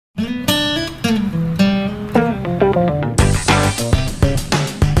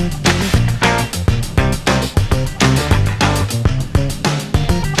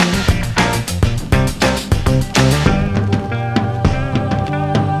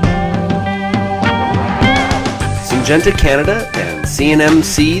Syngenta Canada and C&M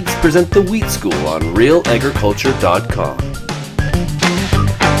Seeds present the Wheat School on realagriculture.com.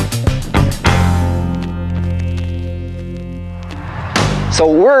 So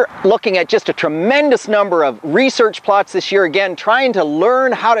we're looking at just a tremendous number of research plots this year, again, trying to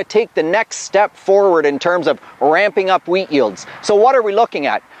learn how to take the next step forward in terms of ramping up wheat yields. So what are we looking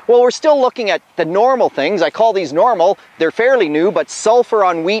at? Well, we're still looking at the normal things. I call these normal. They're fairly new, but sulfur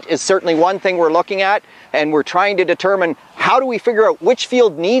on wheat is certainly one thing we're looking at, and we're trying to determine how do we figure out which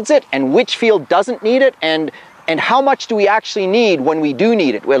field needs it and which field doesn't need it, and how much do we actually need when we do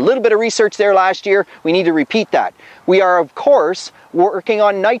need it. We had a little bit of research there last year. We need to repeat that. We are, of course, working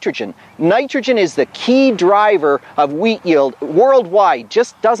on nitrogen. Nitrogen is the key driver of wheat yield worldwide.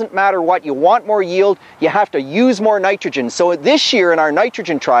 Just doesn't matter what. You want more yield, you have to use more nitrogen. So this year in our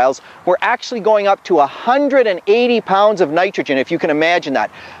nitrogen trials, we're actually going up to 180 pounds of nitrogen, if you can imagine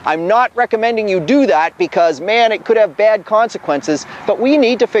that. I'm not recommending you do that because, man, it could have bad consequences, but we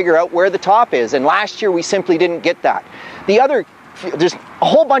need to figure out where the top is. And last year we simply didn't get that. There's a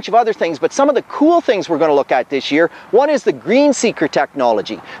whole bunch of other things, but some of the cool things we're going to look at this year, one is the green seeker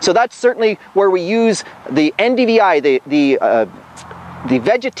technology. So that's certainly where we use the NDVI, the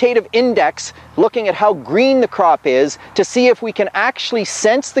vegetative index, looking at how green the crop is to see if we can actually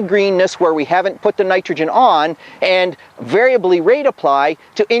sense the greenness where we haven't put the nitrogen on and variably rate apply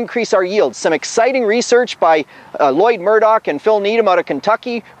to increase our yields. Some exciting research by Lloyd Murdoch and Phil Needham out of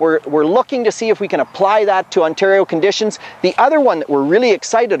Kentucky. We're looking to see if we can apply that to Ontario conditions. The other one that we're really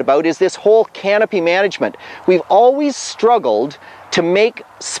excited about is this whole canopy management. We've always struggled to make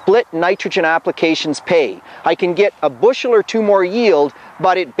split nitrogen applications pay. I can get a bushel or two more yield,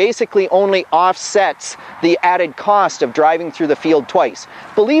 but it basically only offsets the added cost of driving through the field twice.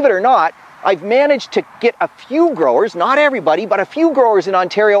 Believe it or not, I've managed to get a few growers, not everybody, but a few growers in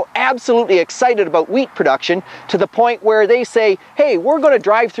Ontario absolutely excited about wheat production to the point where they say, hey, we're going to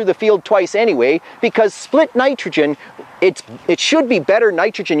drive through the field twice anyway because split nitrogen, it should be better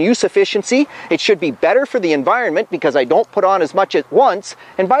nitrogen use efficiency. It should be better for the environment because I don't put on as much at once.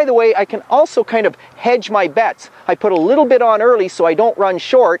 And by the way, I can also kind of hedge my bets. I put a little bit on early so I don't run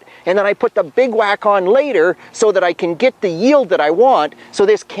short, and then I put the big whack on later so that I can get the yield that I want. So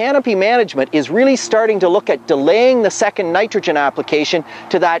this canopy management is really starting to look at delaying the second nitrogen application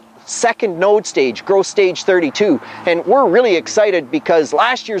to that second node stage, growth stage 32. And we're really excited because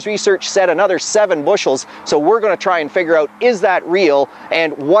last year's research said another 7 bushels. So we're going to try and figure out, is that real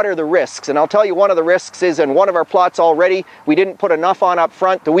and what are the risks? And I'll tell you, one of the risks is in one of our plots already, we didn't put enough on up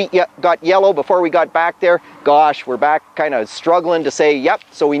front. The wheat got yellow before we got back there. Gosh, we're back kind of struggling to say, yep,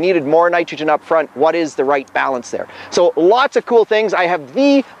 so we needed more nitrogen up front. What is the right balance there? So lots of cool things. I have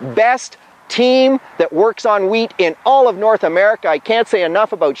the best team that works on wheat in all of North America. I can't say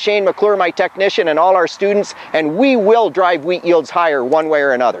enough about Shane McClure, my technician, and all our students, and we will drive wheat yields higher one way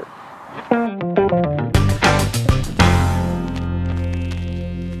or another.